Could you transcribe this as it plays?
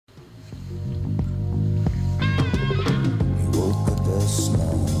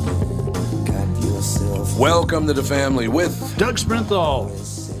Welcome to the family with Doug Sprinthal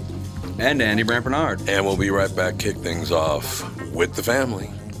and Andy Brant-Bernard. And we'll be right back. Kick things off with the family.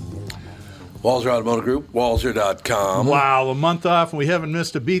 Walser Automotive Group, Walser.com. Wow, a month off and we haven't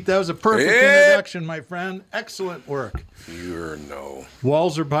missed a beat. That was a perfect introduction, my friend. Excellent work. You're no.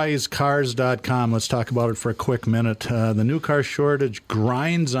 WalserBuysCars.com. Let's talk about it for a quick minute. The new car shortage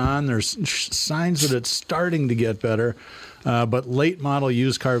grinds on. There's signs that it's starting to get better. But late model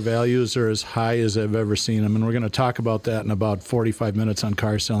used car values are as high as I've ever seen them. And we're going to talk about that in about 45 minutes on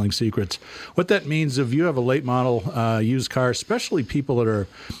Car Selling Secrets. What that means, if you have a late model used car, especially people that are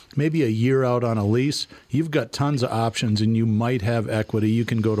maybe a year out on a lease, you've got tons of options and you might have equity. You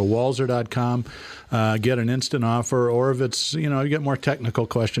can go to Walser.com, get an instant offer, or if it's, you get more technical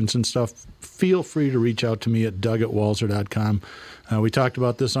questions and stuff, feel free to reach out to me at Doug@Walser.com. We talked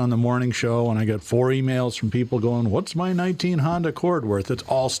about this on the morning show, and I got 4 emails from people going, what's my 19 Honda Accord worth? It's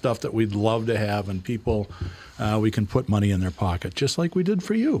all stuff that we'd love to have, and people, we can put money in their pocket, just like we did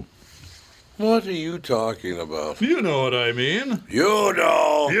for you. What are you talking about? You know what I mean. You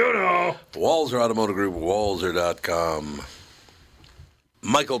know. You know. Walser Automotive Group, Walser.com.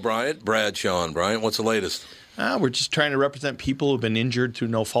 Michael Bryant, Bradshaw and Bryant, what's the latest? We're just trying to represent people who've been injured through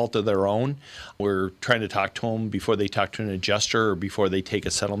no fault of their own. We're trying to talk to them before they talk to an adjuster or before they take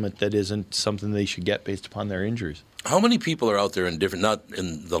a settlement that isn't something they should get based upon their injuries. How many people are out there not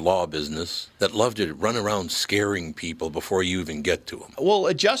in the law business, that love to run around scaring people before you even get to them? Well,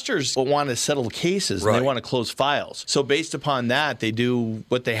 adjusters want to settle cases and they want to close files. So based upon that, they do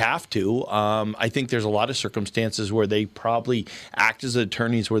what they have to. I think there's a lot of circumstances where they probably act as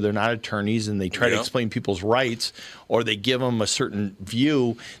attorneys where they're not attorneys, and they try to explain people's rights, or they give them a certain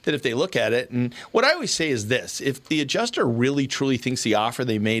view that if they look at it. And what I always say is this: if the adjuster really truly thinks the offer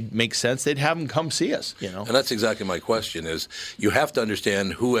they made makes sense, they'd have them come see us. And that's exactly my question is, you have to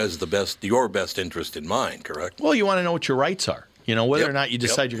understand who has your best interest in mind, correct? Well, you want to know what your rights are. Whether or not you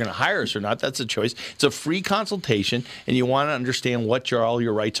decide you're going to hire us or not, that's a choice. It's a free consultation, and you want to understand what all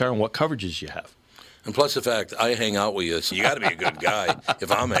your rights are and what coverages you have. And plus the fact I hang out with you, so you got to be a good guy if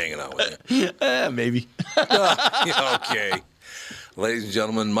I'm hanging out with you. Maybe. Okay. Ladies and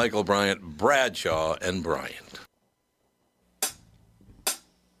gentlemen, Michael Bryant, Bradshaw and Bryant.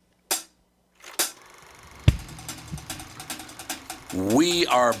 We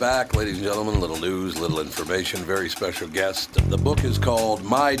are back, ladies and gentlemen. Little news, little information, very special guest. The book is called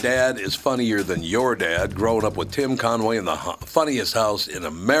My Dad is Funnier Than Your Dad, Growing Up with Tim Conway in the Funniest House in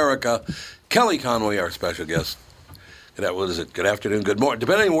America. Kelly Conway, our special guest. What is it? Good afternoon, good morning.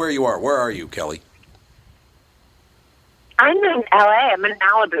 Depending on where you are. Where are you, Kelly? I'm in L.A. I'm in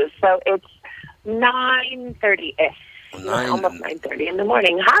Malibu, so it's 9:30-ish. Almost 9:30 in the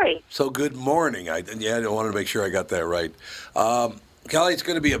morning. Hi. So good morning. I wanted to make sure I got that right. Kelly, it's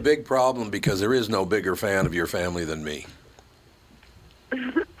going to be a big problem because there is no bigger fan of your family than me.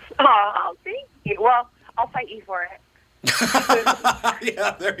 Oh, thank you. Well, I'll fight you for it.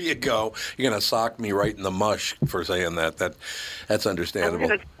 Yeah, there you go. You're going to sock me right in the mush for saying that. That's understandable. I'm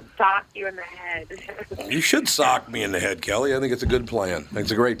going to sock you in the head. You should sock me in the head, Kelly. I think it's a good plan.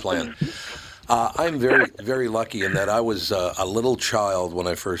 It's a great plan. I'm very, very lucky in that I was a little child when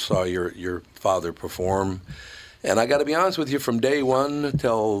I first saw your father perform. And I got to be honest with you, from day one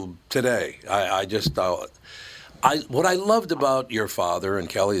till today, what I loved about your father, and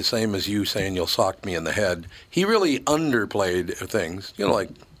Kelly, the same as you saying you'll sock me in the head, he really underplayed things, like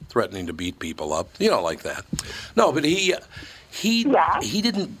threatening to beat people up, like that. No, but he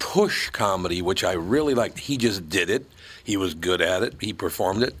didn't push comedy, which I really liked. He just did it. He was good at it. He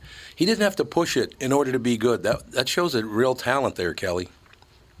performed it. He didn't have to push it in order to be good. That shows a real talent there, Kelly.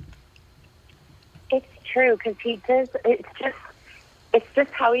 It's true, because he does. It's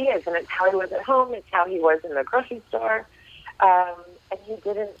just how he is, and it's how he was at home. It's how he was in the grocery store, and he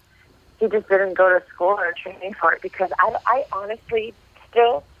just didn't go to school or training for it, because I honestly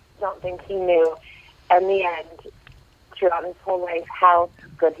still don't think he knew in the end throughout his whole life how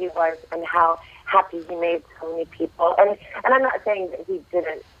good he was and how happy he made so many people. And I'm not saying that he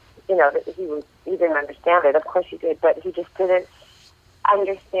didn't, that he didn't understand it. Of course he did, but he just didn't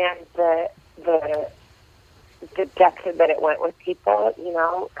understand the depth that it went with people,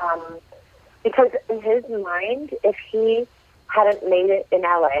 because in his mind, if he hadn't made it in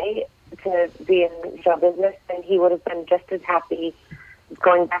LA to be in show business, then he would have been just as happy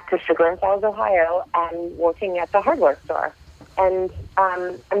going back to Sugar and Falls, Ohio, and working at the hardware store. And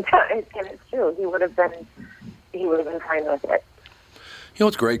it's true. He would have been fine with it.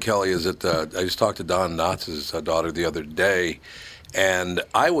 What's great, Kelly, is that I just talked to Don Knotts' daughter the other day, and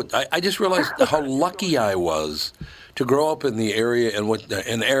I just realized how lucky I was to grow up in the area in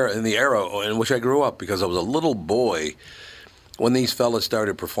the era in which I grew up, because I was a little boy when these fellas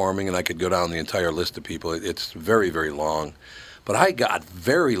started performing, and I could go down the entire list of people. It's very, very long. But I got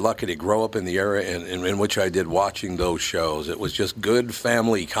very lucky to grow up in the era in which I did, watching those shows. It was just good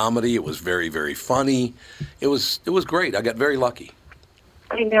family comedy. It was very, very funny. It was great. I got very lucky.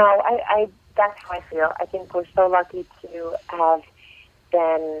 I know. I that's how I feel. I think we're so lucky to have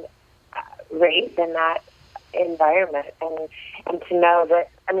been raised in that environment, and to know that.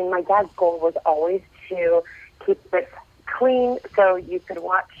 I mean, my dad's goal was always to keep it clean, so you could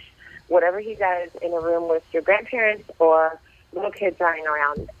watch whatever he does in a room with your grandparents or little kids running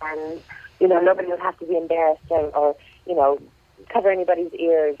around, and nobody would have to be embarrassed or cover anybody's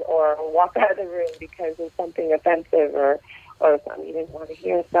ears or walk out of the room because of something offensive or something you didn't want to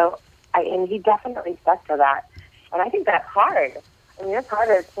hear. So, and he definitely stuck to that, and I think that's hard. I mean, it's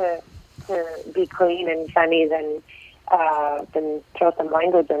harder to be clean and funny than throw some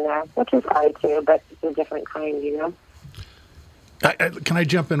language in there, which is hard too, but it's a different kind, Can I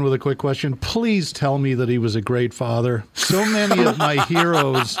jump in with a quick question? Please tell me that he was a great father. So many of my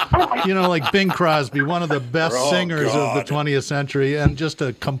heroes, like Bing Crosby, one of the best singers of the 20th century, and just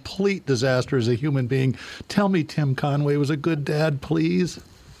a complete disaster as a human being. Tell me Tim Conway was a good dad, please.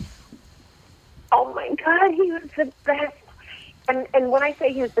 Oh, my God, he was the best. And when I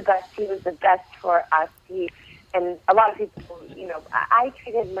say he was the best for us. And a lot of people, I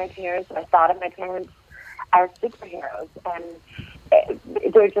treated my parents, I thought of my parents as superheroes, and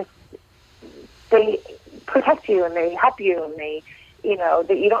they protect you and they help you, and they,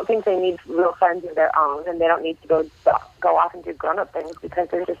 that you don't think they need real friends of their own, and they don't need to go off and do grown-up things because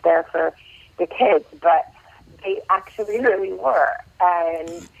they're just there for the kids, but they actually really were.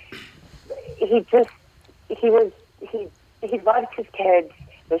 And he loved his kids.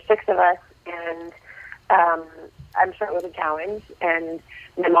 There's 6 of us, and I'm sure it was a challenge, and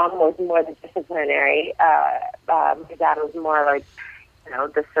my mom was more the disciplinary. My dad was more like,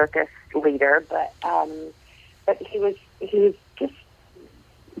 the circus leader, but he was just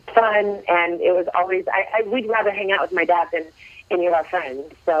fun, and it was always, we'd rather hang out with my dad than any of our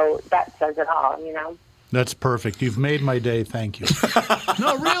friends, so that says it all, That's perfect. You've made my day. Thank you.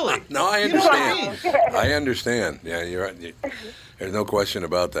 No, really. No, I understand. I understand. Yeah, you're right. There's no question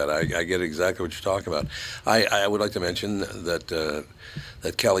about that. I get exactly what you're talking about. I would like to mention that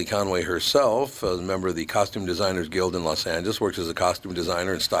Kelly Conway herself, a member of the Costume Designers Guild in Los Angeles, works as a costume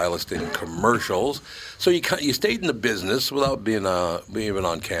designer and stylist in commercials. So you stayed in the business without being even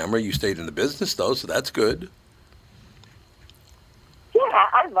on camera. You stayed in the business, though, so that's good. Yeah,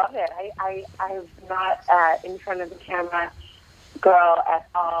 I love it. I'm not in front of the camera girl at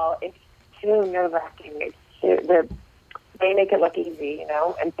all. It's too nerve-wracking. They make it look easy,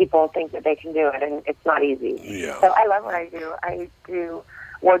 and people think that they can do it, and it's not easy. Yeah. So I love what I do. I do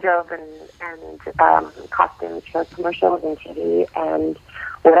wardrobe and costumes for commercials and TV and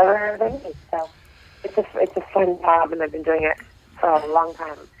whatever they need. So it's a fun job, and I've been doing it for a long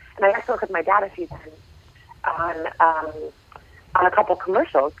time. And I actually worked with my dad a few times on a couple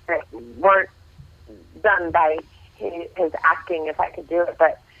commercials that weren't done by his asking if I could do it,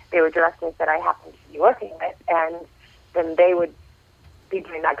 but they were directors that I happened to be working with, and then they would be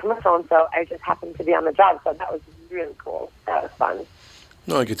doing that commercial, and so I just happened to be on the job, so that was really cool. That was fun.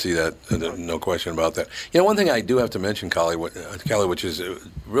 No, I could see that. No question about that. One thing I do have to mention, Kelly, which is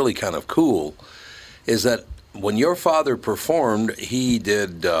really kind of cool, is that when your father performed, he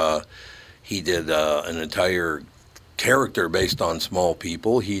did an entire character based on small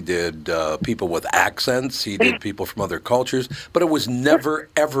people. He did people with accents. He did people from other cultures, but it was never,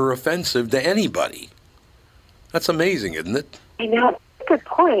 ever offensive to anybody. That's amazing, isn't it? I know. That's a good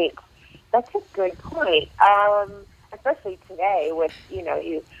point. That's a good point. Especially today with,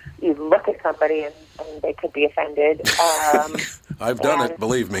 you look at somebody and they could be offended. I've done it,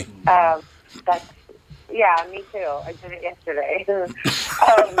 believe me. Yeah, me too. I did it yesterday.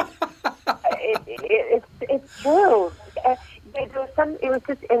 It's true. It was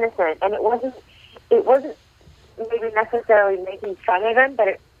just innocent, and it wasn't maybe necessarily making fun of him, but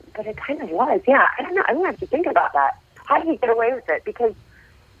it kind of was. Yeah, I don't know. I'm gonna have to think about that. How did he get away with it? Because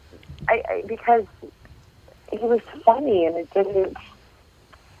he was funny, and it didn't.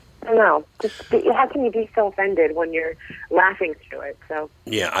 I don't know. How can you be so offended when you're laughing through it? So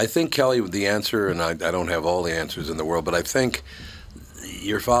yeah, I think, Kelly, the answer, and I don't have all the answers in the world, but I think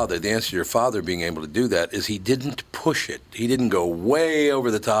the answer to your father being able to do that is he didn't push it. He didn't go way over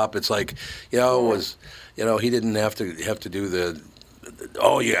the top. It's like, he didn't have to do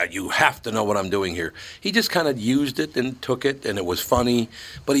oh, yeah, you have to know what I'm doing here. He just kind of used it and took it, and it was funny,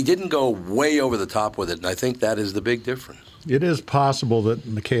 but he didn't go way over the top with it, and I think that is the big difference. It is possible that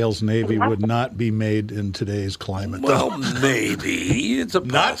McHale's Navy would not be made in today's climate. Well, maybe. It's a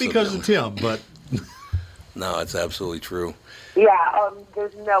Not because of Tim, but... No, it's absolutely true. Yeah,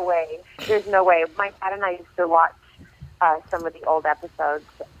 there's no way. There's no way. My dad and I used to watch some of the old episodes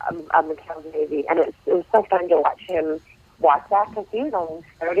of McHale's Navy, and it was so fun to watch him watch that because he was only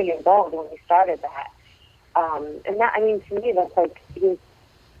 30 years old when he started that. And that, I mean, to me, that's like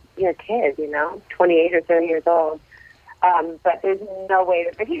you're a kid, 28 or 30 years old. But there's no way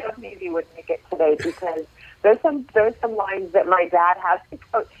that McHale's Navy would make it today because there's some lines that my dad has to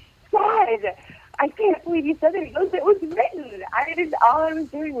go, Dad, I can't believe you said it. He goes, it was written. All I was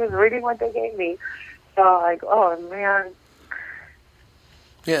doing was reading what they gave me. So like, oh man.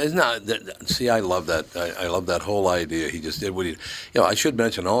 Yeah, it's not. See, I love that. I love that whole idea. He just did what he. I should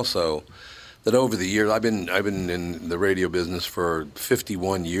mention also that over the years, I've been in the radio business for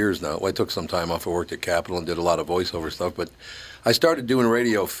 51 years now. Well, I took some time off. I worked at Capitol and did a lot of voiceover stuff, but I started doing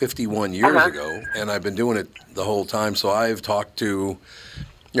radio 51 years ago, and I've been doing it the whole time. So I've talked to.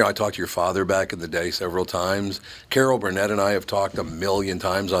 I talked to your father back in the day several times. Carol Burnett and I have talked a million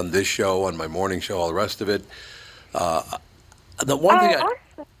times on this show, on my morning show, all the rest of it. The one thing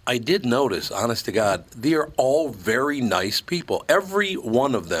I did notice, honest to God, they are all very nice people. Every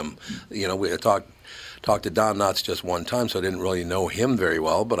one of them. We talked to Don Knotts just one time, so I didn't really know him very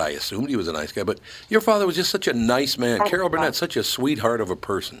well, but I assumed he was a nice guy. But your father was just such a nice man. Carol Burnett, such a sweetheart of a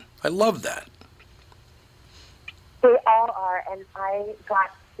person. I love that. They all are, and I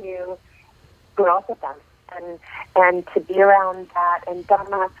got to grow up with them and to be around that. And Don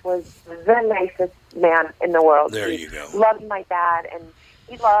Knotts was the nicest man in the world. There you go. He loved my dad, and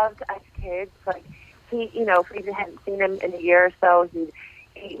he loved us kids. Like he, if we hadn't seen him in a year or so,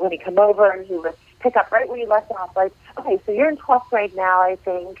 he when he come over and he would pick up right where you left off. Like, okay, so you're in 12th grade now, I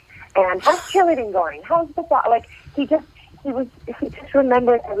think, and how's cheerleading going? How's the like? He just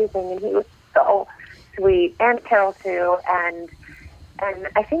remembered everything, and he was so sweet, and Carol too, and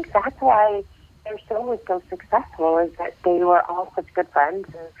I think that's why their show was so successful, is that they were all such good friends,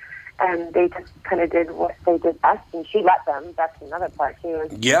 and they just kind of did what they did best, and she let them. That's another part too.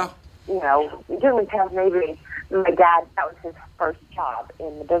 Yeah. Doing McHale's Navy, my dad, that was his first job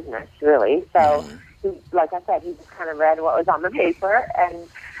in the business, really. So, he, like I said, he just kind of read what was on the paper and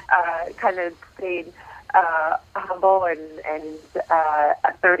kind of stayed humble and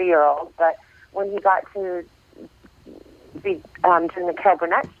a 30-year-old. But when he got to be doing the Carol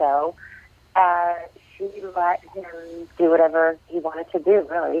Burnett show, she let him do whatever he wanted to do,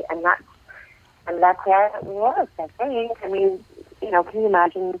 really, and that's where it worked, I think. I mean, can you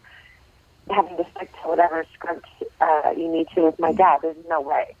imagine having to stick to whatever script you need to with my dad? There's no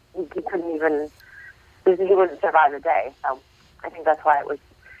way. He couldn't even. He wouldn't survive a day. So I think that's why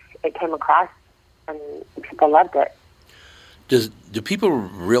it came across, and people loved it. Do people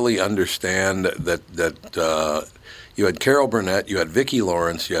really understand that you had Carol Burnett, you had Vicki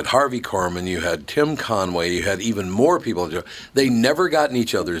Lawrence, you had Harvey Korman, you had Tim Conway, you had even more people. They never got in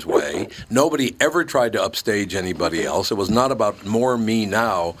each other's way. Nobody ever tried to upstage anybody else. It was not about more me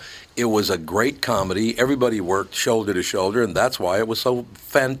now. It was a great comedy. Everybody worked shoulder to shoulder, and that's why it was so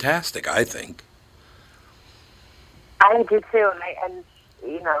fantastic, I think. I do too, and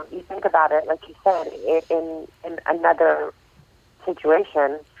you think about it, like you said, in another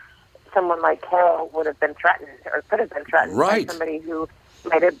situation, someone like Carol would have been threatened, or could have been threatened by somebody who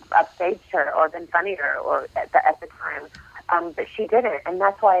might have upstaged her or been funnier or at the time. But she didn't, and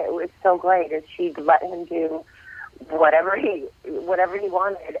that's why it was so great. Is she let him do whatever he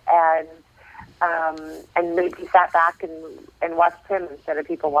wanted, and maybe sat back and watched him instead of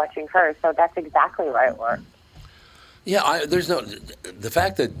people watching her. So that's exactly why it worked. Yeah, the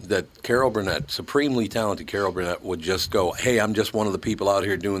fact that Carol Burnett, supremely talented Carol Burnett, would just go, hey, I'm just one of the people out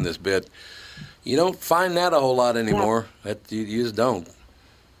here doing this bit. You don't find that a whole lot anymore. Yeah. You just don't.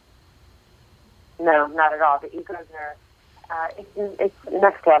 No, not at all. The egos are, it's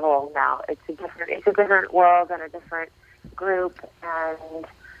next level now. It's a different world and a different group, and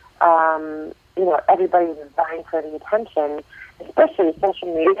everybody's vying for the attention, especially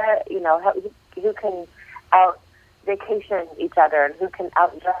social media. Who can out vacation each other and who can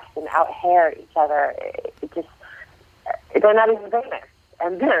outdress and out-hair each other. They're not even famous,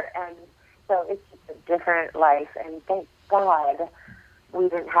 and so it's just a different life. And thank God we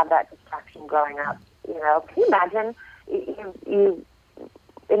didn't have that distraction growing up. Can you imagine you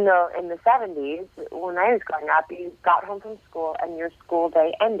in the 70s when I was growing up, you got home from school and your school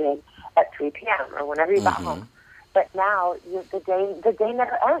day ended at 3 p.m. or whenever you got home. But now the day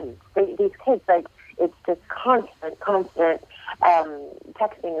never ends. These kids, like, it's just constant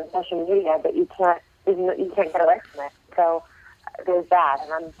texting and social media, but you can't get away from it. So there's that,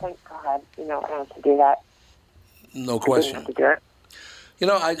 and I'm thank God, I don't have to do that. No question. I didn't have to do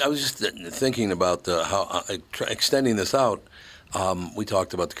it. I was just thinking about how extending this out. We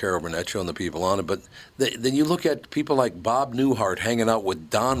talked about the Carol Burnett show and the people on it, but then you look at people like Bob Newhart hanging out with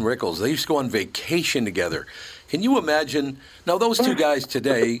Don Rickles. They used to go on vacation together. Can you imagine? Now, those two guys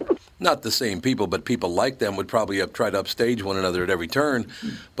today, not the same people, but people like them would probably have tried to upstage one another at every turn.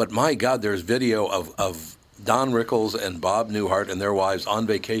 But my God, there's video of Don Rickles and Bob Newhart and their wives on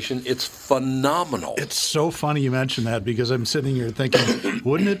vacation. It's phenomenal. It's so funny you mention that, because I'm sitting here thinking,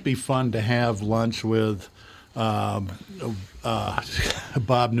 wouldn't it be fun to have lunch with Bob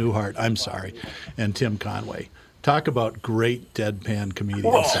Newhart, and Tim Conway? Talk about great deadpan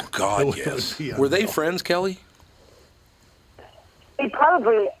comedians. Oh, God, yes. Were they friends, Kelly? They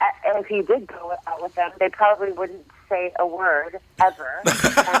probably, if you did go out with them, they probably wouldn't say a word ever.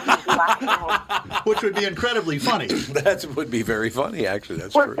 And you'd be laughing home. Which would be incredibly funny. That would be very funny, actually.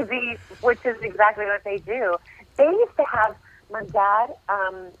 That's true. Which is exactly what they do. They used to have my dad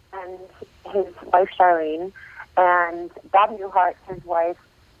and his wife Charlene, and Bob Newhart, his wife,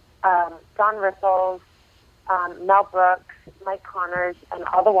 Don Rickles, Mel Brooks, Mike Connors, and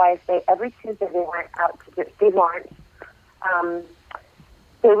all the wives. Every Tuesday they went out to Steve Lawrence.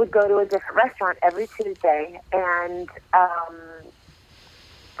 They would go to a different restaurant every Tuesday, and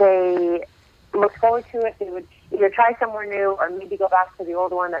they looked forward to it. They would either try somewhere new or maybe go back to the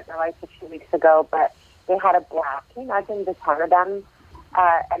old one that they liked a few weeks ago, but they had a blast. Can you imagine the ton of them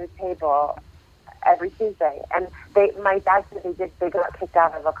at a table every Tuesday? And my dad said they got kicked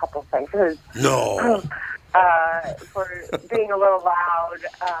out of a couple places. No. For being a little loud.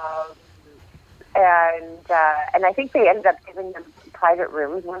 And I think they ended up giving them private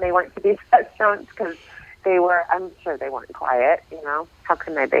rooms when they went to these restaurants, because I'm sure they weren't quiet, How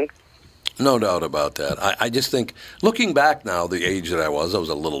can they be? No doubt about that. I just think, looking back now, the age that I was a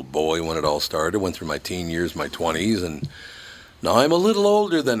little boy when it all started, went through my teen years, my 20s, and now I'm a little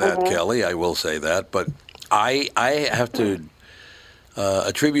older than that, Kelly, I will say that, but I have to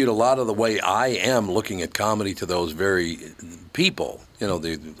attribute a lot of the way I am looking at comedy to those very people,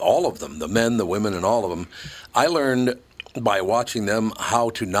 all of them, the men, the women, and all of them. I learned by watching them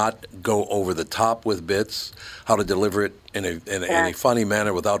how to not go over the top with bits, how to deliver it in a funny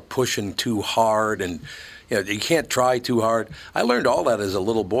manner without pushing too hard, and you can't try too hard. I learned all that as a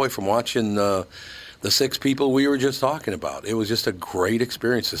little boy from watching the six people we were just talking about. It was just a great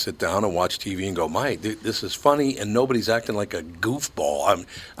experience to sit down and watch TV and go, this is funny, and nobody's acting like a goofball.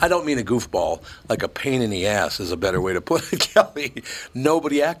 I don't mean a goofball, like a pain in the ass is a better way to put it, Kelly.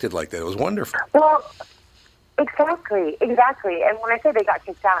 Nobody acted like that. It was wonderful. Well, exactly. And when I say they got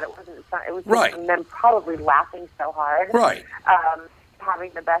kicked out, it wasn't fun. It was just them probably laughing so hard. Right.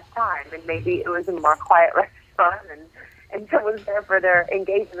 Having the best time. And maybe it was a more quiet restaurant, and someone's there for their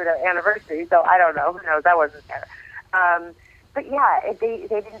engagement or anniversary, so I don't know. Who knows? I wasn't there. But yeah, they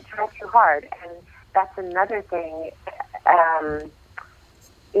didn't try too hard, and that's another thing.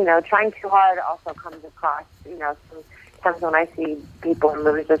 Trying too hard also comes across. Sometimes when I see people in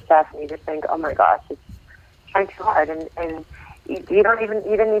movies or stuff, and you just think, oh my gosh, it's trying too hard, and you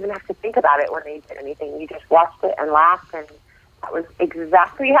didn't even have to think about it when they did anything. You just watched it and laughed, and that was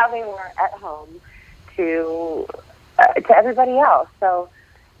exactly how they were at home to everybody else. So,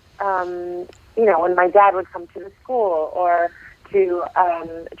 when my dad would come to the school or to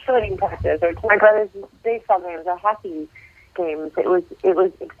cheerleading practice or to my brother's baseball games or hockey games, it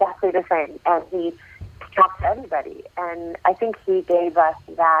was exactly the same. And he talked to everybody. And I think he gave us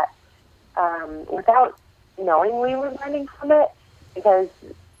that without knowing we were learning from it, because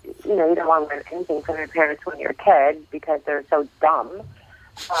you don't want to learn anything from your parents when you're a kid because they're so dumb.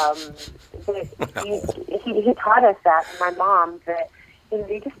 He taught us that, and my mom, that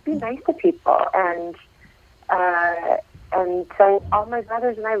you just be nice to people, and so all my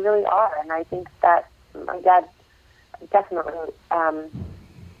brothers and I really are, and I think that my dad definitely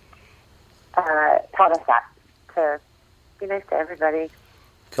taught us that, to be nice to everybody.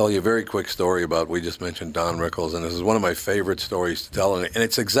 Kelly, a very quick story about, we just mentioned Don Rickles, and this is one of my favorite stories to tell, and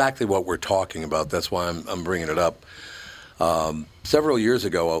it's exactly what we're talking about. That's why I'm bringing it up. Several years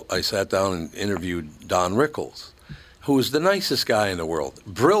ago, I sat down and interviewed Don Rickles, who is the nicest guy in the world.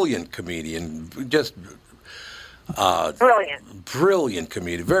 Brilliant comedian, just brilliant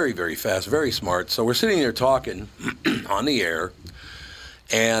comedian, very, very fast, very smart. So we're sitting there talking on the air,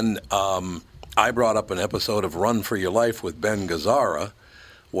 and I brought up an episode of Run for Your Life with Ben Gazzara,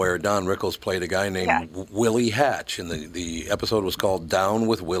 where Don Rickles played a guy named Willie Hatch, and the episode was called Down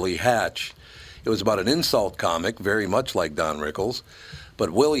with Willie Hatch. It was about an insult comic, very much like Don Rickles,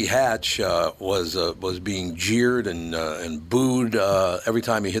 but Willie Hatch was being jeered and booed every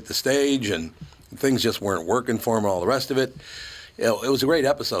time he hit the stage, and things just weren't working for him and all the rest of it. It was a great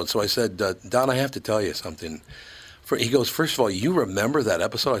episode. So I said, Don, I have to tell you something. He goes, first of all, you remember that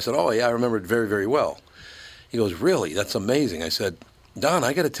episode? I said, oh, yeah, I remember it very, very well. He goes, really? That's amazing. I said, Don,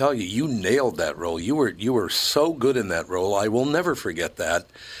 I got to tell you, you nailed that role. You were so good in that role. I will never forget that.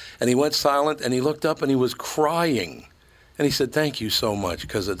 And he went silent, and he looked up, and he was crying. And he said, thank you so much,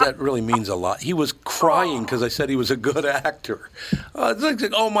 because that really means a lot. He was crying because I said he was a good actor. It's like,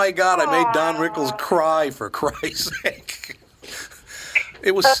 oh, my God, I made Don Rickles cry, for Christ's sake.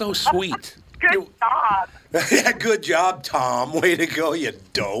 It was so sweet. Good job. Yeah, good job, Tom. Way to go, you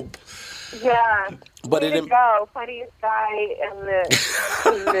dope. Yeah. But Way to go. Funniest guy in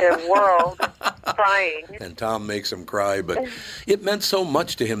the world, crying. And Tom makes him cry, but it meant so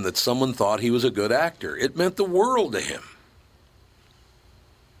much to him that someone thought he was a good actor. It meant the world to him.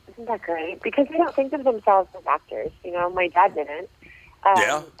 Isn't that great? Because they don't think of themselves as actors. You know, my dad didn't.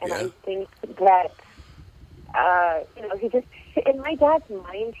 I think that, he just, in my dad's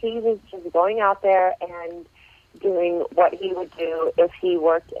mind, he was just going out there and doing what he would do if he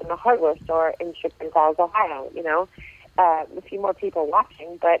worked in the hardware store in Chipman Falls, Ohio, a few more people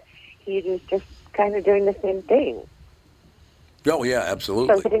watching, but he was just kind of doing the same thing. Oh, yeah,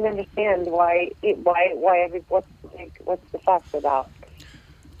 absolutely. So he didn't understand what's the fuss about.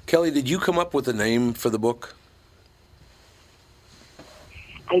 Kelly, did you come up with a name for the book?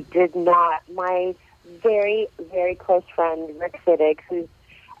 I did not. My very, very close friend, Rick Fittig, who's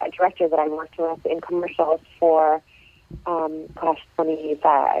a director that I worked with in commercials for, 28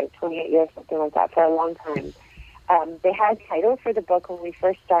 years, something like that, for a long time. They had a title for the book when we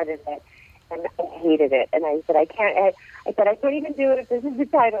first started it, and I hated it. And I said, I can't even do it if this is the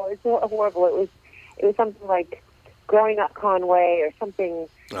title. It's so horrible. It was something like Growing Up Conway or something.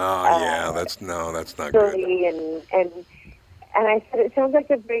 Oh, yeah, that's not silly good. And I said, it sounds like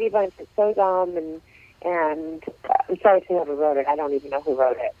the Brady Bunch. It's so dumb, and I'm sorry to whoever wrote it. I don't even know who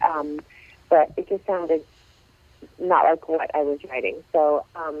wrote it. But it just sounded not like what I was writing. So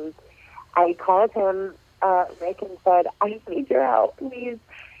I called him, Rick, and said, I need your help, please.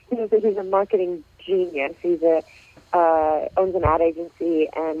 He's a marketing genius. He's owns an ad agency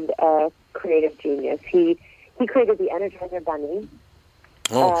and a creative genius. He created the Energizer Bunny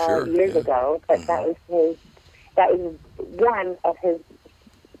years ago, but that was one of his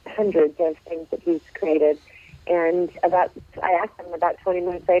hundreds of things that he's created. And I asked him about 20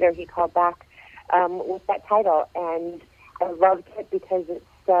 minutes later, he called back with that title, and I loved it because it's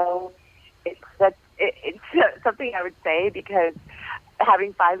something I would say because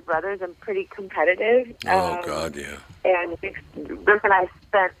having 5 brothers, I'm pretty competitive. Oh, God, yeah. And Rick and I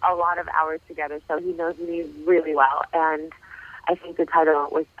spent a lot of hours together, so he knows me really well. And I think the title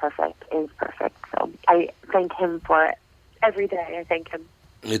was perfect, is perfect. So I thank him for it every day. I thank him.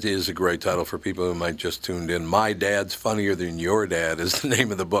 It is a great title for people who might just tuned in. My Dad's Funnier Than Your Dad is the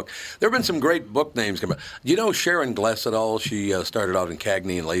name of the book. There have been some great book names come out. Do you know Sharon Gless at all? She started out in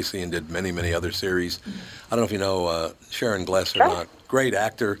Cagney and Lacey and did many, many other series. I don't know if you know Sharon Gless or not. Great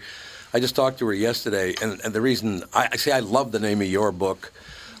actor. I just talked to her yesterday, and the reason I love the name of your book.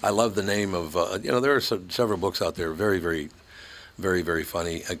 I love the name of there are several books out there, very, very, very, very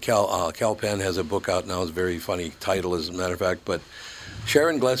funny. Cal Penn has a book out now. It's a very funny title, as a matter of fact, but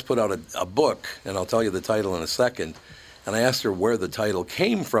Sharon Gless put out a book, and I'll tell you the title in a second. And I asked her where the title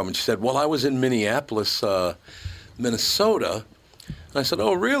came from, and she said, well, I was in Minneapolis, Minnesota. And I said,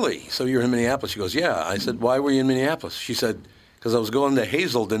 oh, really? So you're in Minneapolis? She goes, yeah. I said, why were you in Minneapolis? She said, because I was going to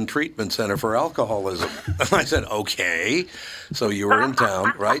Hazelden Treatment Center for alcoholism. And I said, okay. So you were in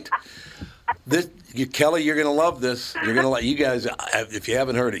town, right? Kelly, you're going to love this. You're going to like you guys, if you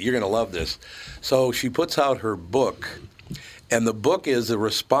haven't heard it, you're going to love this. So she puts out her book. And the book is a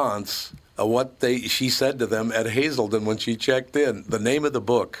response of what she said to them at Hazelden when she checked in. The name of the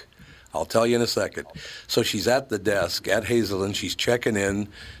book, I'll tell you in a second. So she's at the desk at Hazelden. She's checking in,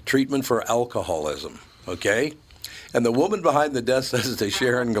 treatment for alcoholism, okay? And the woman behind the desk says to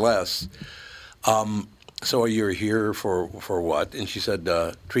Sharon Gless, so you're here for what? And she said,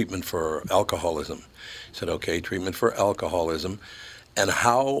 treatment for alcoholism. She said, okay, treatment for alcoholism. And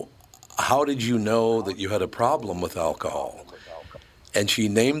how did you know that you had a problem with alcohol? And she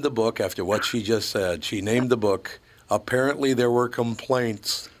named the book after what she just said. She named the book, Apparently There Were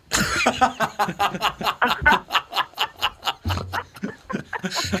Complaints.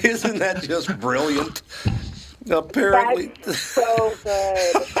 Isn't that just brilliant? Apparently. That's so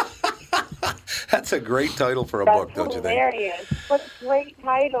good. That's a great title for a book, don't you think? Hilarious. What a great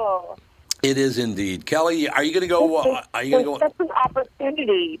title. It is indeed. Kelly, are you going to go? Are you going to go? That's an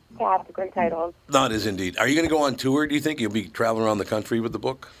opportunity to have the great titles. No, it is indeed. Are you going to go on tour? Do you think you'll be traveling around the country with the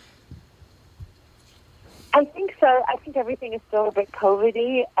book? I think so. I think everything is still a bit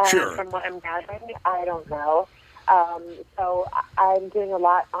COVID-y. Sure. From what I'm gathering, I don't know. So I'm doing a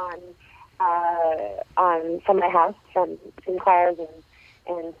lot on from my house, from choirs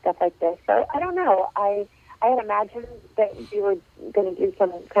and stuff like this. So I don't know. I had imagined that you were going to do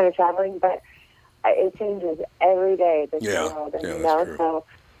some kind of traveling, but it changes every day. This world, and, you know. True. So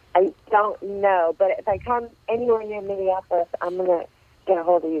I don't know. But if I come anywhere near Minneapolis, I'm going to get a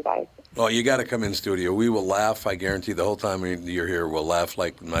hold of you guys. Well, you got to come in studio. We will laugh. I guarantee the whole time you're here, we'll laugh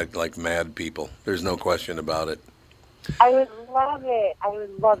like mad people. There's no question about it. I would love it. I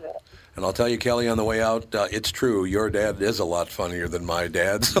would love it. And I'll tell you, Kelly, on the way out, it's true. Your dad is a lot funnier than my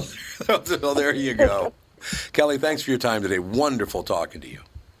dad. So there you go. Kelly, thanks for your time today. Wonderful talking to you.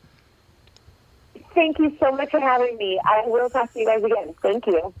 Thank you so much for having me. I will talk to you guys again. Thank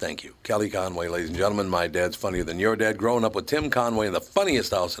you. Thank you. Kelly Conway, ladies and gentlemen. My dad's funnier than your dad. Growing up with Tim Conway in the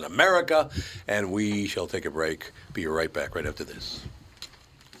funniest house in America. And we shall take a break. Be right back right after this.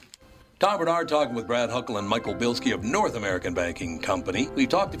 Tom Bernard talking with Brad Huckle and Michael Bilski of North American Banking Company. We've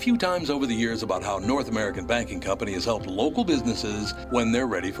talked a few times over the years about how North American Banking Company has helped local businesses when they're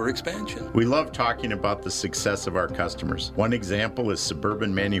ready for expansion. We love talking about the success of our customers. One example is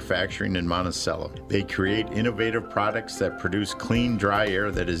Suburban Manufacturing in Monticello. They create innovative products that produce clean, dry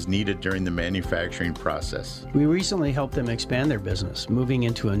air that is needed during the manufacturing process. We recently helped them expand their business. Moving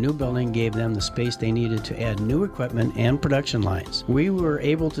into a new building gave them the space they needed to add new equipment and production lines. We were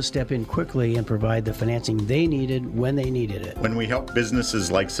able to step in quickly and provide the financing they needed when they needed it. When we help businesses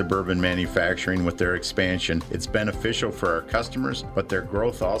like Suburban Manufacturing with their expansion, it's beneficial for our customers, but their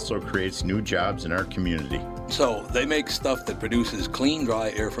growth also creates new jobs in our community. So they make stuff that produces clean,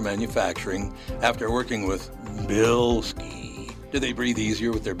 dry air for manufacturing after working with Bilski. Do they breathe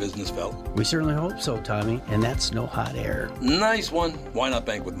easier with their business fellow? We certainly hope so, Tommy, and that's no hot air. Nice one. Why not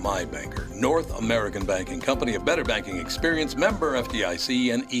bank with my banker? North American Banking Company, a better banking experience, member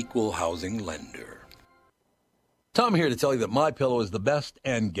FDIC, and equal housing lender. Tom here to tell you that MyPillow is the best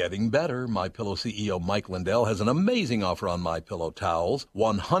and getting better. MyPillow CEO Mike Lindell has an amazing offer on MyPillow towels,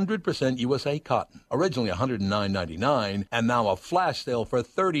 100% USA cotton. Originally $109.99 and now a flash sale for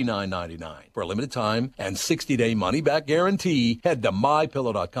 $39.99. For a limited time and 60-day money-back guarantee, head to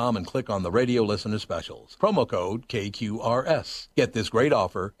MyPillow.com and click on the radio listener specials. Promo code KQRS. Get this great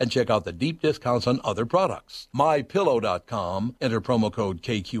offer and check out the deep discounts on other products. MyPillow.com, enter promo code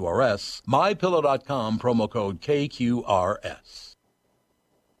KQRS. MyPillow.com, promo code KQRS. Let's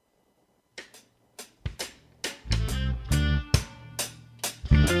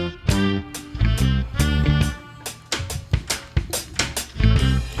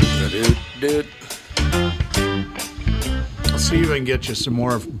see if I can get you some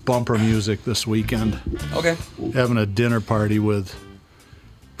more bumper music this weekend. Okay. Having a dinner party with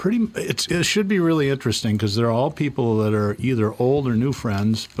it should be really interesting because they're all people that are either old or new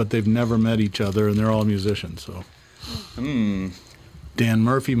friends, but they've never met each other, and they're all musicians. So, Dan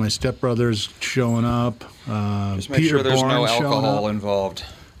Murphy, my stepbrother's showing up. Just make Peter sure there's no alcohol involved.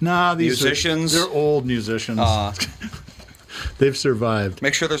 Nah, these musicians. They're old musicians. They've survived.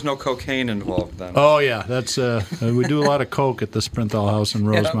 Make sure there's no cocaine involved then. Oh yeah, that's we do a lot of coke at the Sprinthal House in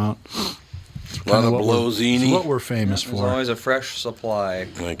Rosemount. A lot of Blowzini. It's what we're famous for. There's always a fresh supply.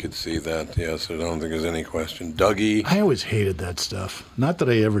 I could see that, yes. I don't think there's any question. Dougie. I always hated that stuff. Not that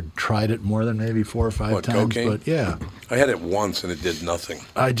I ever tried it more than maybe 4 or 5 times, cocaine? But yeah. I had it once and it did nothing.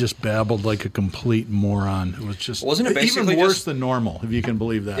 I just babbled like a complete moron. It was just Wasn't it basically even worse than normal, if you can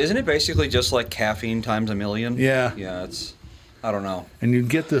believe that. Isn't it basically just like caffeine times a million? Yeah. Yeah, it's, I don't know. And you'd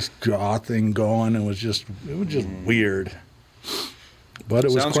get this jaw thing going. It was just weird. But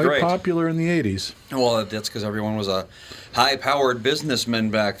it was Sounds quite great. popular in the 80s. Well, that's because everyone was a high-powered businessman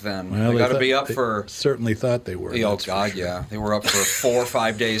back then. Well, they got to be up for... Certainly thought they were. Oh, God, yeah. They were up for 4 or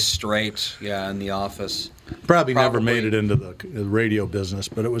 5 days straight, in the office. Probably never made it into the radio business,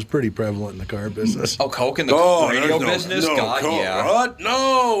 but it was pretty prevalent in the car business. Oh, coke in the radio business? God, yeah. What?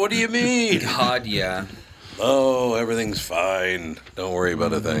 No, what do you mean? God, yeah. Oh, everything's fine. Don't worry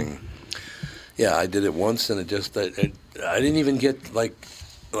about a thing. Yeah, I did it once, and it just... I didn't even get, like,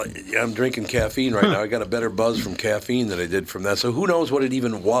 I'm drinking caffeine right now. I got a better buzz from caffeine than I did from that. So who knows what it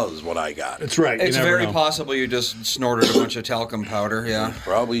even was, what I got. That's right. It's very possible you just snorted a bunch of talcum powder, yeah.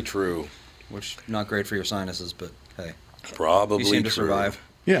 Probably true. Which, not great for your sinuses, but hey. Probably you seem to true. survive.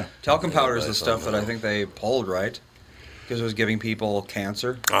 Yeah. Talcum powder is the stuff that I think they pulled, right? Because it was giving people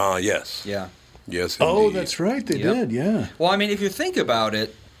cancer. Yes. Yeah. Yes, Oh, indeed. that's right. They did, yeah. Well, I mean, if you think about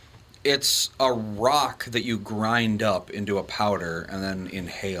it, it's a rock that you grind up into a powder and then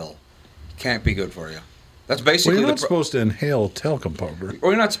inhale. Can't be good for you. That's basically Well, you're not supposed to inhale talcum powder.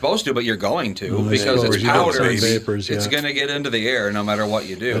 Well, you're not supposed to, but you're going to Well, I because suppose it's you don't powder. say vapors, It's yeah. going to get into the air no matter what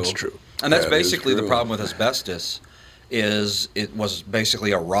you do. That's true. And that's That is basically the true. problem with asbestos. Is it was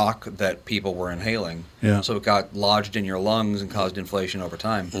basically a rock that people were inhaling. Yeah. So it got lodged in your lungs and caused inflation over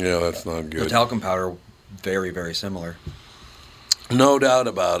time. Yeah, that's not The good. talcum powder, very, very similar. No doubt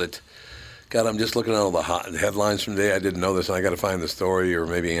about it. God, I'm just looking at all the hot headlines from today. I didn't know this, and I got to find the story, or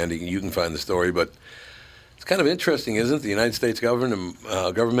maybe Andy, you can find the story. But it's kind of interesting, isn't it? The United States government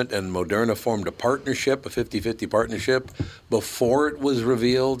and Moderna formed a partnership, a 50-50 partnership, before it was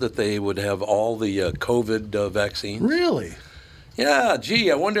revealed that they would have all the COVID vaccines. Really? Yeah,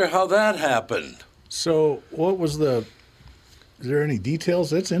 gee, I wonder how that happened. So what was is there any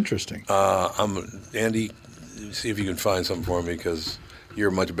details? That's interesting. Andy, see if you can find something for me, because you're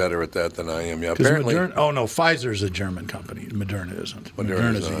much better at that than I am. Yeah, 'Cause apparently. Pfizer's a German company. Moderna isn't.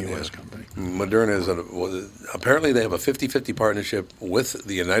 Moderna's a U.S. company. Moderna apparently they have a 50-50 partnership with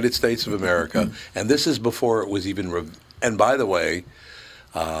the United States of America, and this is before it was even. And by the way,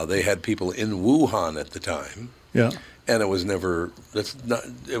 they had people in Wuhan at the time. Yeah. And it was never.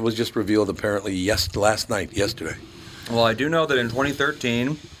 It was just revealed apparently yesterday. Well, I do know that in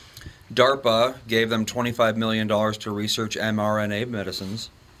 2013, DARPA gave them $25 million to research mRNA medicines,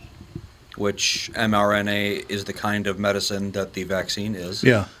 which mRNA is the kind of medicine that the vaccine is.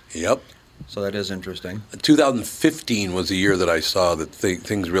 Yeah. Yep. So that is interesting. 2015 was the year that I saw that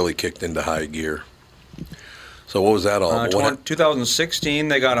things really kicked into high gear. So what was that all? 2016,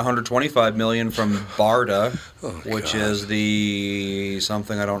 they got $125 million from BARDA, which God. is the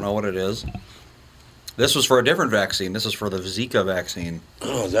something I don't know what it is. This was for a different vaccine. This is for the Zika vaccine.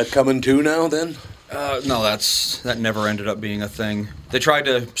 Oh, is that coming too now then? No, that never ended up being a thing. They tried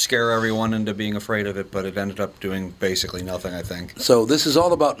to scare everyone into being afraid of it, but it ended up doing basically nothing, I think. So this is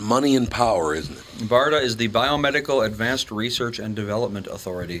all about money and power, isn't it? BARDA is the Biomedical Advanced Research and Development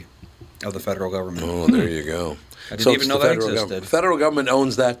Authority of the federal government. Oh, there you go. I didn't even know that existed. Government. Federal government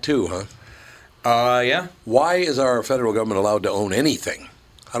owns that too, huh? Yeah. Why is our federal government allowed to own anything?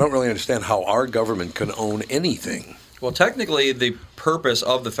 I don't really understand how our government can own anything. Well, technically, the purpose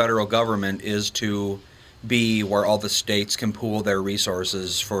of the federal government is to be where all the states can pool their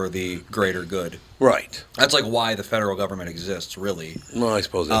resources for the greater good. Right. That's like why the federal government exists, really. Well, I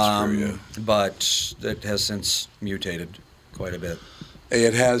suppose that's true, yeah. But it has since mutated quite a bit.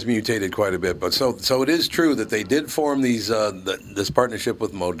 It has mutated quite a bit, but so it is true that they did form this partnership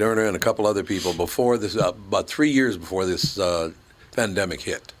with Moderna and a couple other people before this, about 3 years before this pandemic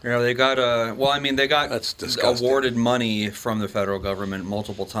hit. Yeah, they got they got That's disgusting. awarded money from the federal government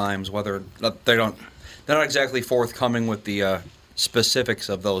multiple times. Whether they're not exactly forthcoming with the specifics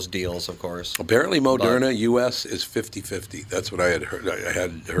of those deals, of course. Apparently, Moderna U.S. is 50-50. That's what I had heard. I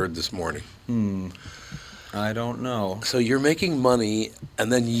had heard this morning. I don't know. So you're making money, and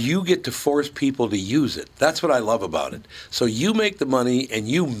then you get to force people to use it. That's what I love about it. So you make the money, and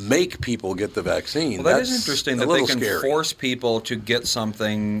you make people get the vaccine. Well, that That's is interesting a that they little can scary. force people to get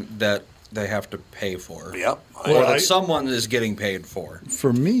something that they have to pay for. Yep. Or that someone is getting paid for.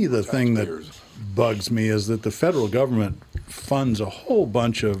 For me, the thing that bugs me is that the federal government funds a whole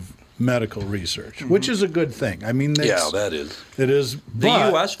bunch of medical research, which is a good thing. I mean, that is. It is. The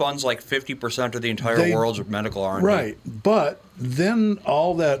U.S. funds like 50% of the entire world's medical R&D. Right, but then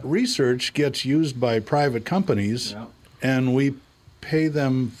all that research gets used by private companies, and we pay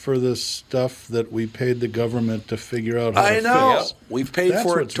them for the stuff that we paid the government to figure out how to fix. I know. We've paid That's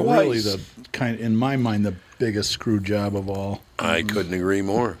for it what's twice. really the in my mind, the biggest screw job of all. I couldn't agree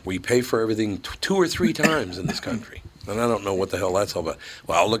more. We pay for everything 2 or 3 times in this country. And I don't know what the hell that's all about.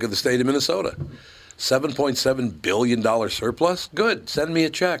 Well, look at the state of Minnesota. $7.7 billion surplus? Good. Send me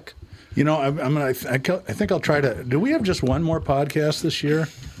a check. You know, I think I'll try to. Do we have just one more podcast this year?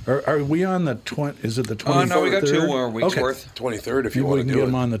 Or are we on the 20? Is it the 23rd? No, we got 2 more weeks worth. 23rd, if you Maybe want we to can do get it.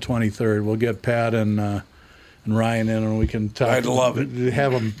 them on the 23rd. We'll get Pat and Ryan in, and we can talk. I'd love it.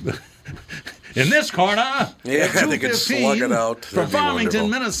 Have them in this corner. Yeah, at they can 2:15 slug it out. from That'd be Farmington,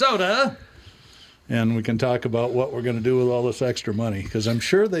 wonderful. Minnesota. And we can talk about what we're going to do with all this extra money, because I'm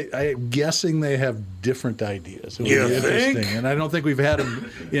sure I'm guessing they have different ideas. It would You be interesting, think? and I don't think we've had them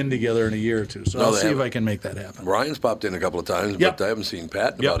in together in a year or two. So No, I'll they see if haven't. I can make that happen. Ryan's popped in a couple of times, Yep. but I haven't seen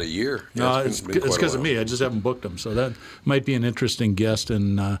Pat in Yep. about a year. No, Yeah, it's been quite a because of while. me. I just haven't booked them. So that might be an interesting guest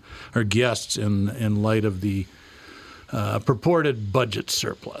or guests in light of the purported budget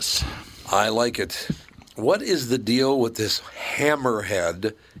surplus. I like it. What is the deal with this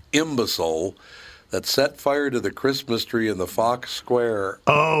hammerhead imbecile that set fire to the Christmas tree in the Fox Square?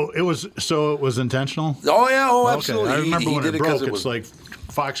 Oh, it was intentional? Oh, yeah, Okay. absolutely. I remember He when did it it 'cause broke, it was it's like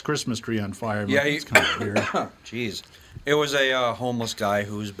Fox Christmas tree on fire. Yeah, it's kind of weird. Jeez. It was a homeless guy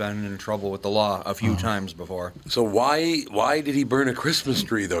who's been in trouble with the law a few times before. So why did he burn a Christmas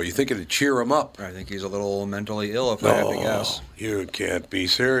tree, though? You think it'd cheer him up? I think he's a little mentally ill, if I have to guess. You can't be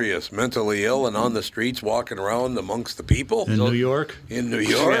serious. Mentally ill and on the streets walking around amongst the people? In New York? In New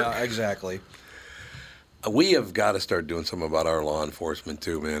York? Yeah, exactly. We have got to start doing something about our law enforcement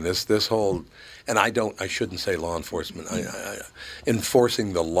too, man. This whole, and I shouldn't say law enforcement.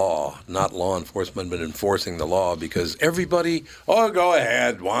 Enforcing the law, not law enforcement, but enforcing the law, because everybody, go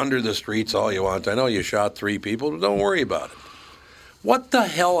ahead, wander the streets all you want. I know you shot 3 people, but don't worry about it. What the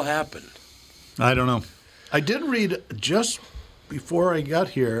hell happened? I don't know. I did read just before I got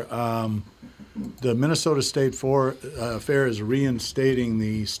here, the Minnesota State Fair is reinstating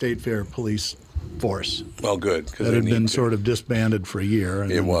the State Fair police force. Well, good. That had been sort of disbanded for a year.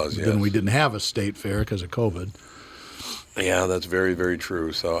 And it was, yes. Then we didn't have a state fair because of COVID. Yeah, that's very, very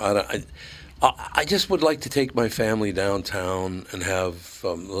true. So I just would like to take my family downtown and have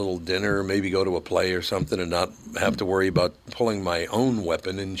a little dinner, maybe go to a play or something, and not have to worry about pulling my own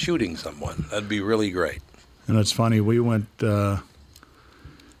weapon and shooting someone. That'd be really great. And it's funny, we went 2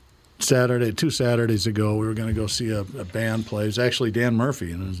 Saturdays ago, we were going to go see a band play. It was actually Dan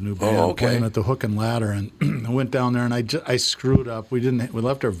Murphy and his new band playing at the Hook and Ladder. And I went down there and I screwed up. We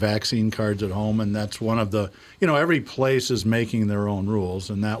left our vaccine cards at home, and that's one of the, every place is making their own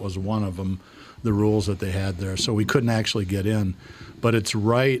rules, and that was one of them, the rules that they had there. So we couldn't actually get in. But it's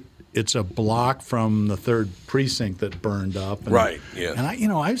a block from the 3rd precinct that burned up. And, right, yeah.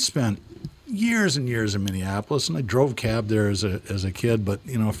 And I've spent years and years in Minneapolis, and I drove cab there as a kid. But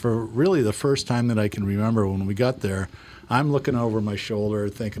for really the first time that I can remember, when we got there, I'm looking over my shoulder,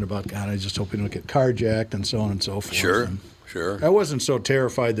 thinking about, God, I just hope we don't get carjacked and so on and so forth. Sure. I wasn't so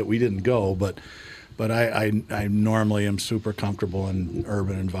terrified that we didn't go, but I normally am super comfortable in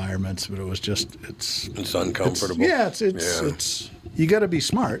urban environments. But it was just it's uncomfortable. It's you got to be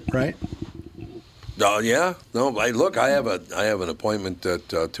smart, right? Oh yeah, no. I have an appointment at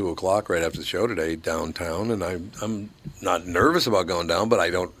 2:00 right after the show today downtown, and I'm not nervous about going down, but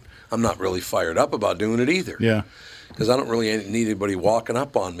I'm not really fired up about doing it either. Yeah, because I don't really need anybody walking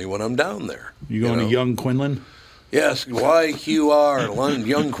up on me when I'm down there. You going to Young Quinlan? Yes, YQR,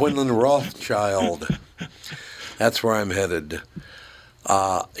 Young Quinlan Rothschild. That's where I'm headed.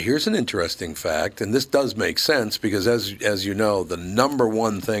 Here's an interesting fact, and this does make sense because, as you know, the number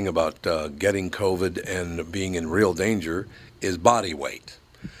one thing about getting COVID and being in real danger is body weight.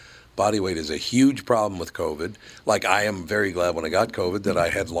 Body weight is a huge problem with COVID. Like, I am very glad when I got COVID that I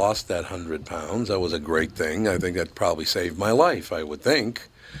had lost that 100 pounds. That was a great thing. I think that probably saved my life, I would think.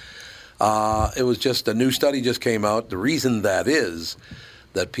 It was just a new study just came out. The reason that is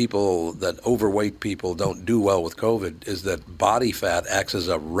that overweight people don't do well with COVID is that body fat acts as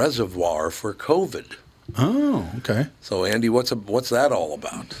a reservoir for COVID. Oh, okay. So, Andy, what's that all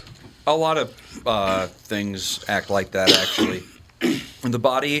about? A lot of things act like that, actually. The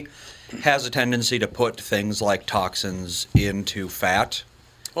body has a tendency to put things like toxins into fat.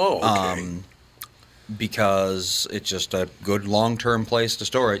 Oh, okay. Because it's just a good long-term place to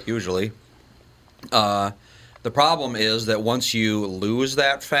store it, usually. The problem is that once you lose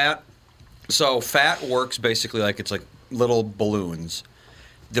that fat, so fat works basically like it's like little balloons.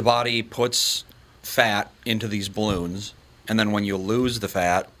 The body puts fat into these balloons, and then when you lose the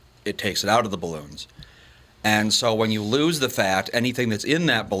fat, it takes it out of the balloons. And so when you lose the fat, anything that's in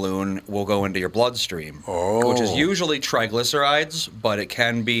that balloon will go into your bloodstream, which is usually triglycerides, but it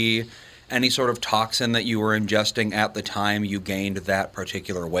can be any sort of toxin that you were ingesting at the time you gained that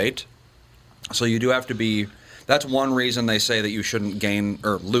particular weight. So you do have to be... That's one reason they say that you shouldn't gain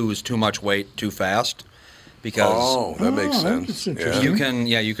or lose too much weight too fast, because that makes sense.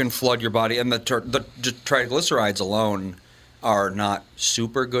 You can flood your body, and the triglycerides alone are not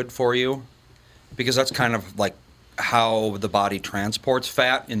super good for you, because that's kind of like how the body transports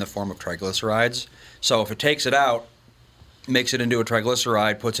fat in the form of triglycerides. So if it takes it out, makes it into a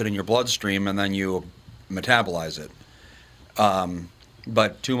triglyceride, puts it in your bloodstream, and then you metabolize it.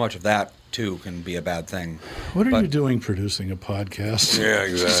 But too much of that too can be a bad thing. What are you doing producing a podcast? Yeah,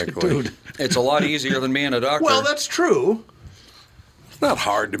 exactly. Dude. It's a lot easier than being a doctor. Well, that's true. It's not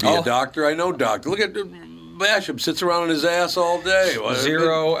hard to be a doctor. I know doctor. Look at Basham, sits around on his ass all day.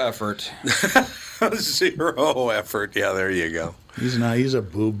 Zero effort. Zero effort. Yeah, there you go. He's a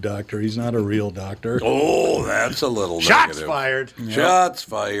boob doctor. He's not a real doctor. Oh, that's a little Shots negative. fired. Shots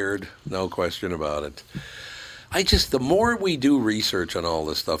fired. No question about it. The more we do research on all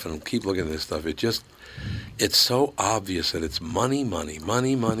this stuff and keep looking at this stuff, it's so obvious that it's money, money,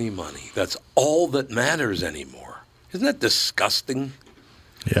 money, money, money. That's all that matters anymore. Isn't that disgusting?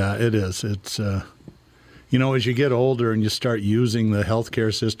 Yeah, it is. It's, as you get older and you start using the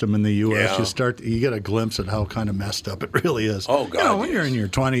healthcare system in the U.S., you get a glimpse at how kind of messed up it really is. Oh, God, when you're in your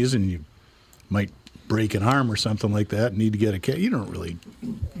 20s and you might break an arm or something like that and need to get a care, you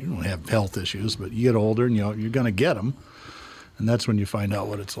don't have health issues, but you get older and you're going to get them. And that's when you find out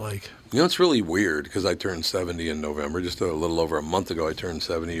what it's like. It's really weird because I turned 70 in November. Just a little over a month ago, I turned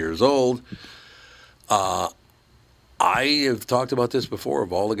 70 years old. I have talked about this before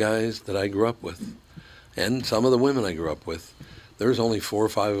of all the guys that I grew up with and some of the women I grew up with. There's only 4 or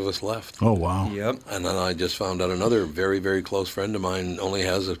 5 of us left. Oh, wow. Yep. And then I just found out another very, very close friend of mine only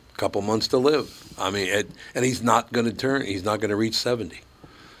has a couple months to live. I mean, and he's not going to reach 70.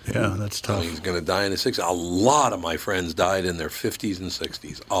 Yeah, that's tough. He's going to die in his 60s. A lot of my friends died in their 50s and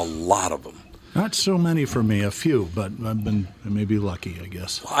 60s. A lot of them. Not so many for me, a few, but I've been maybe lucky, I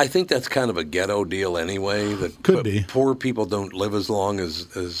guess. Well, I think that's kind of a ghetto deal anyway. That Could be. Poor people don't live as long as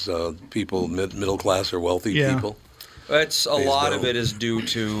people, middle class or wealthy people. It's a lot of it is due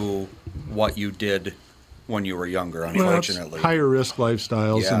to what you did when you were younger, unfortunately. Well, higher risk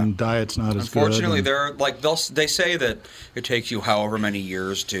lifestyles and diet's not as good. Unfortunately, they say that it takes you however many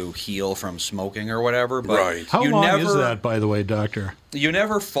years to heal from smoking or whatever. But right. How long is that, by the way, doctor? You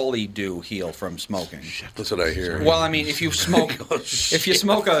never fully do heal from smoking. That's what I hear. Well, I mean, if you smoke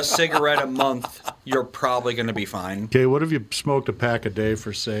a cigarette a month, you're probably going to be fine. Okay, what if you smoked a pack a day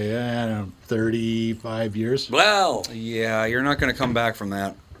for, say, 35 years? Well, yeah, you're not going to come back from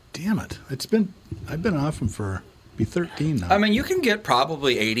that. Damn it. I've been off them for be 13 now. I mean, you can get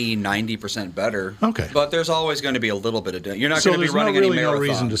probably 80, 90% better. Okay. But there's always going to be a little bit of you're not so going to be running any marathons. So there's no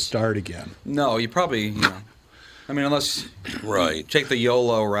reason to start again. No, you probably, I mean, unless right. take the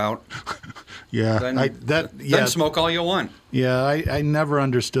YOLO route. Yeah. Then smoke all you want. Yeah, I never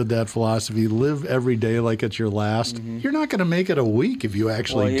understood that philosophy. Live every day like it's your last. Mm-hmm. You're not going to make it a week if you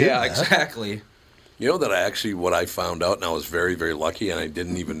actually did that. Yeah, exactly. You know that what I found out, and I was very, very lucky, and I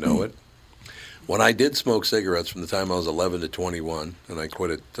didn't even know it. When I did smoke cigarettes from the time I was 11 to 21, and I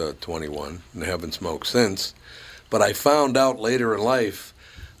quit at 21, and haven't smoked since, but I found out later in life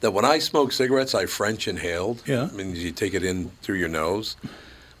that when I smoked cigarettes, I French inhaled. Yeah. I mean, you take it in through your nose,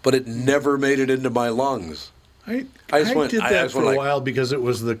 but it never made it into my lungs. I did that for a while because it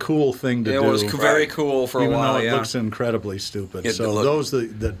was the cool thing to do. It was very cool for a while, Even though it looks incredibly stupid. Those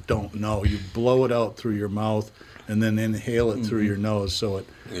that don't know, you blow it out through your mouth and then inhale it through your nose, so it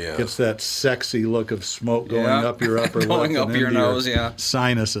gets that sexy look of smoke going up your upper lip going up your nose,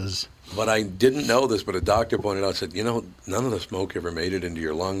 sinuses. But I didn't know this, but a doctor pointed out, said, none of the smoke ever made it into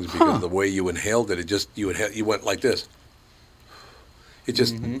your lungs because of the way you inhaled it. You went like this. It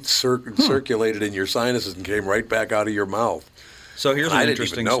just circulated in your sinuses and came right back out of your mouth. So here's an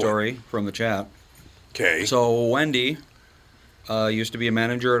interesting story from the chat. Okay. So Wendy used to be a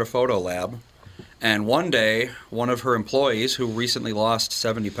manager at a photo lab, and one day one of her employees, who recently lost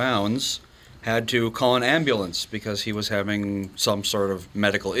 70 pounds, had to call an ambulance because he was having some sort of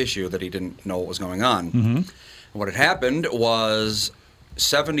medical issue that he didn't know what was going on. Mm-hmm. And what had happened was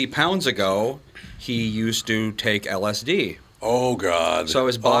 70 pounds ago, he used to take LSD. Oh, God. So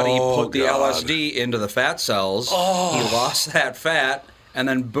his body put the LSD into the fat cells. Oh. He lost that fat, and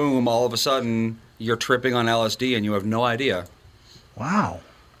then boom, all of a sudden, you're tripping on LSD and you have no idea. Wow.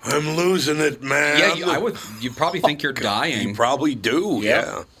 I'm losing it, man. Yeah, you probably think you're dying. You probably do,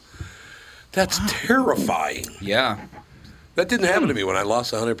 yeah. That's terrifying. Yeah. That didn't happen to me when I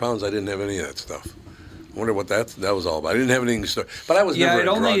lost 100 pounds. I didn't have any of that stuff. I wonder what that was all about. I didn't have anything. But I was never a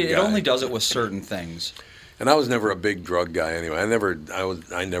drug guy. It only does it with certain things. And I was never a big drug guy anyway. I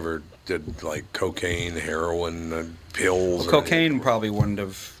never did like cocaine, heroin, pills. Well, cocaine probably wouldn't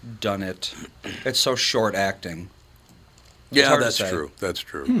have done it. It's so short acting. Yeah, that's true. That's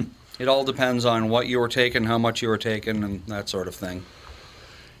true. It all depends on what you were taking, how much you were taking, and that sort of thing.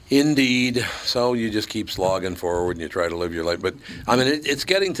 Indeed. So you just keep slogging forward and you try to live your life. But I mean, it's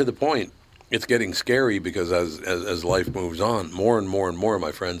getting to the point. It's getting scary because as life moves on, more and more and more of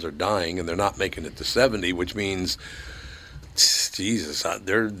my friends are dying, and they're not making it to 70, which means, Jesus,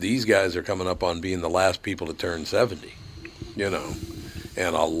 these guys are coming up on being the last people to turn 70,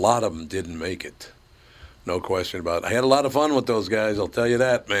 and a lot of them didn't make it. No question about it. I had a lot of fun with those guys, I'll tell you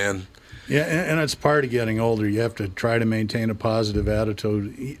that, man. Yeah, and it's part of getting older. You have to try to maintain a positive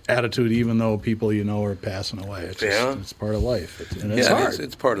attitude even though people you know are passing away. It's part of life. It's hard.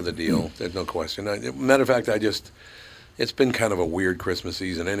 It's part of the deal. There's no question. Matter of fact, it's been kind of a weird Christmas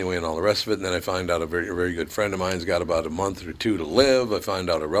season anyway and all the rest of it. And then I find out a very, very good friend of mine's got about a month or two to live. I find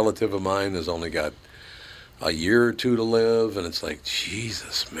out a relative of mine has only got a year or two to live. And it's like,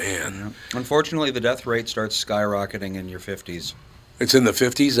 Jesus, man. Yeah. Unfortunately, the death rate starts skyrocketing in your 50s. It's in the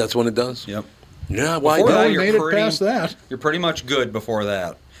 50s? That's when it does? Yep. Yeah, why Before not? that, Made it past that. You're pretty much good before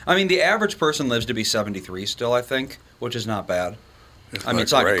that. I mean, the average person lives to be 73 still, I think, which is not bad.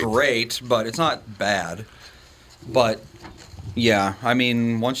 It's not great, but it's not bad. But, yeah, I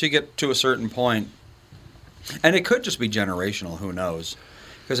mean, once you get to a certain point, and it could just be generational, who knows?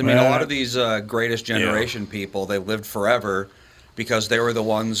 Because, I mean, a lot of these greatest generation people, they lived forever because they were the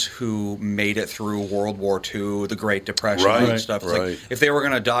ones who made it through World War II, the Great Depression, and stuff. It's like, if they were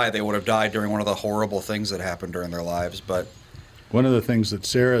going to die, they would have died during one of the horrible things that happened during their lives. But one of the things that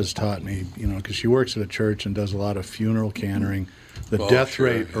Sarah's taught me, because she works at a church and does a lot of funeral cantering, the death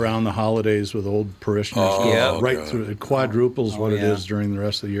rate around the holidays with old parishioners through. It quadruples what it is during the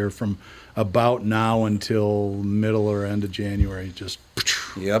rest of the year from about now until middle or end of January.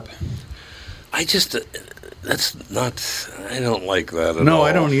 Yep. I don't like that at all. No,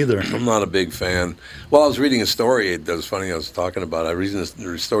 I don't either. I'm not a big fan. Well, I was reading a story. That was funny. I was talking about. I was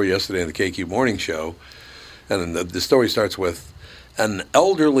reading a story yesterday on the KQ Morning Show, and the story starts with, an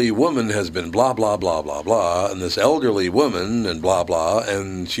elderly woman has been blah, blah, blah, blah, blah, and this elderly woman and blah, blah,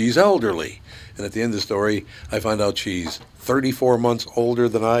 and she's elderly. And at the end of the story, I find out she's 34 months older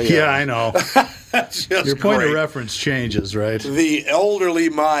than I am. Yeah, I know. That's just Your point great. of reference changes, right? The elderly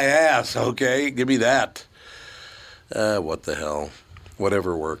my ass, okay? Give me that. What the hell?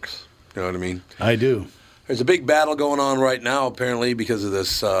 Whatever works. You know what I mean? I do. There's a big battle going on right now, apparently, because of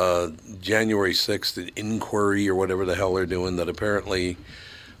this January 6th inquiry or whatever the hell they're doing, that apparently,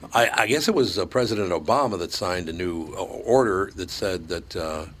 I guess it was President Obama that signed a new order that said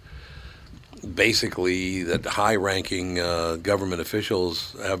that basically that high-ranking government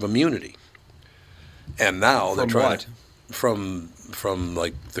officials have immunity. And now they're trying from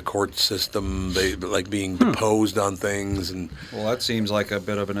like the court system, like being deposed on things, and well, that seems like a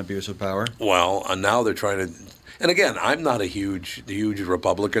bit of an abuse of power. Well, and now they're trying to. And again, I'm not a huge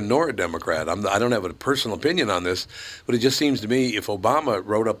Republican nor a Democrat. I don't have a personal opinion on this, but it just seems to me if Obama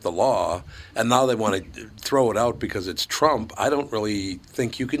wrote up the law and now they want to throw it out because it's Trump, I don't really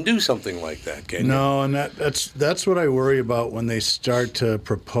think you can do something like that, can you? No, and that's what I worry about when they start to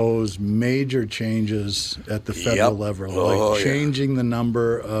propose major changes at the federal level, like changing the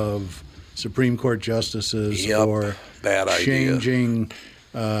number of Supreme Court justices or bad idea. Changing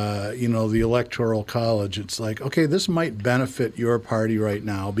the Electoral College. It's like, okay, this might benefit your party right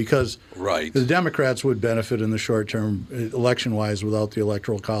now because the Democrats would benefit in the short term, election-wise, without the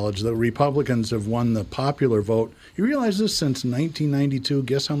Electoral College. The Republicans have won the popular vote. You realize this since 1992?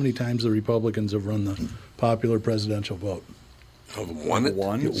 Guess how many times the Republicans have run the popular presidential vote? Won it?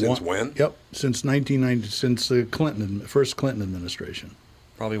 Since when? Yep, since 1990, since the first Clinton administration.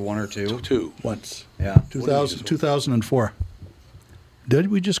 Probably one or two. Two. Once. Yeah. 2004.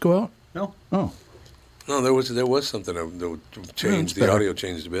 Did we just go out? No. Oh. No, there was something that changed. The audio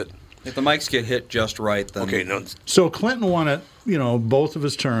changed a bit. If the mics get hit just right, then... Okay, no. So Clinton won it, both of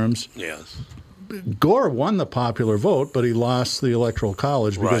his terms. Yes. Gore won the popular vote, but he lost the Electoral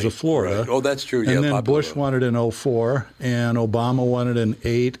College because of Florida. Right. Oh, that's true. And then Bush won it in 2004, and Obama won it in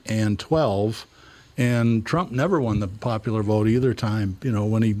 2008 and 2012. And Trump never won the popular vote either time,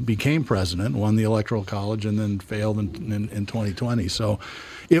 when he became president, won the Electoral College and then failed in 2020. So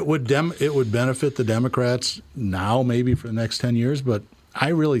it would benefit the Democrats now, maybe for the next 10 years, but I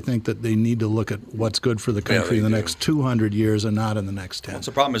really think that they need to look at what's good for the country in the next 200 years and not in the next 10. Well,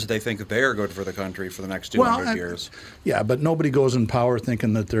 the problem is they think that they're good for the country for the next 200 years. Yeah, but nobody goes in power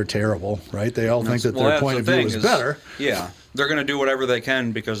thinking that they're terrible, right? They all think that their point of view is better. Yeah, they're going to do whatever they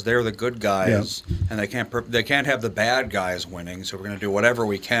can because they're the good guys, and they can't have the bad guys winning. So we're going to do whatever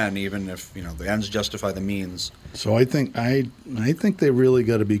we can, even if the ends justify the means. So I think they really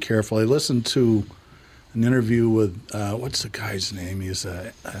got to be careful. I listened to an interview with what's the guy's name? He's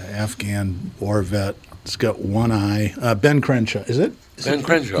an Afghan war vet. He's got one eye. Ben Crenshaw, is it? Ben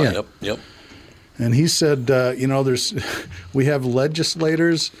Crenshaw. Yeah. Yep. And he said, we have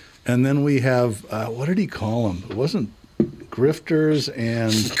legislators, and then we have what did he call them? It wasn't grifters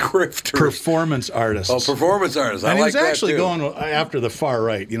and performance artists. Oh, performance artists. And he was actually going after the far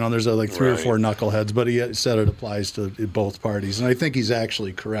right. There's like three or four knuckleheads, but he said it applies to both parties, and I think he's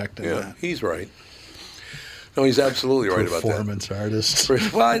actually correct in that. He's right. No, he's absolutely right about that. Performance artist.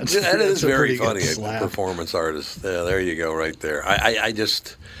 Well, that is very funny. A Performance artist. Yeah, there you go, right there. I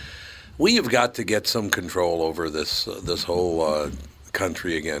just, we have got to get some control over this whole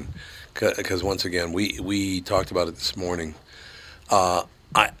country again, because once again, we talked about it this morning.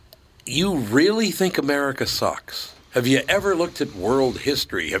 You really think America sucks? Have you ever looked at world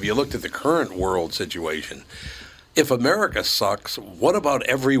history? Have you looked at the current world situation? If America sucks, what about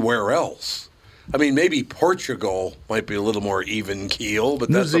everywhere else? I mean, maybe Portugal might be a little more even keel, but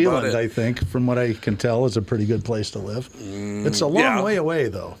that's Zealand, about it. I think, from what I can tell, is a pretty good place to live. It's a long way away,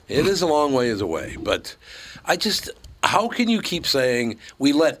 though. It is a long ways away, but how can you keep saying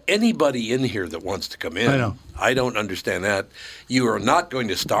we let anybody in here that wants to come in? I know. I don't understand that. You are not going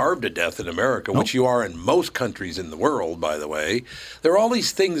to starve to death in America, which you are in most countries in the world, by the way. There are all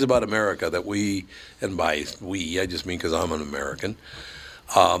these things about America that we, and by we, I just mean because I'm an American,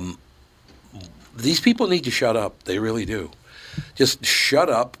 these people need to shut up. They really do. Just shut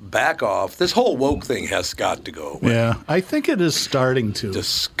up, back off. This whole woke thing has got to go away. Yeah, I think it is starting to.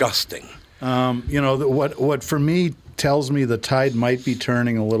 Disgusting. What for me tells me the tide might be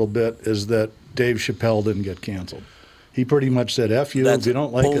turning a little bit is that Dave Chappelle didn't get canceled. He pretty much said, F you, if you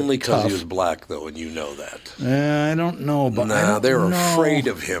don't like it, only because tough. he was black, though, and you know that. I don't know. But they're afraid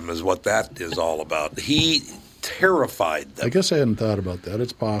of him is what that is all about. He terrified them. I guess I hadn't thought about that.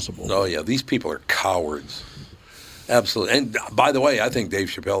 It's possible. Oh, yeah. These people are cowards. Absolutely. And by the way, I think Dave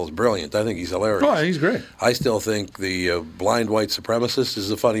Chappelle is brilliant. I think he's hilarious. Oh, he's great. I still think the blind white supremacist is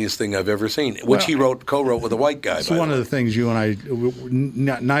the funniest thing I've ever seen, which he co-wrote with a white guy. It's one of the things you and I,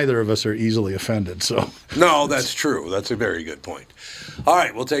 neither of us are easily offended. So no, that's true. That's a very good point. All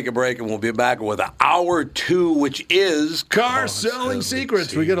right, we'll take a break and we'll be back with hour 2, which is Car Selling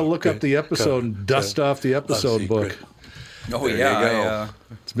Secrets. We got to look up the episode and dust off the episode book. Oh, there yeah. you go.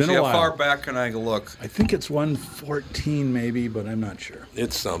 It's been a while. How far back can I look? I think it's 114 maybe, but I'm not sure.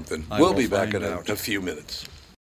 It's something. I We'll will be back in find out. a few minutes.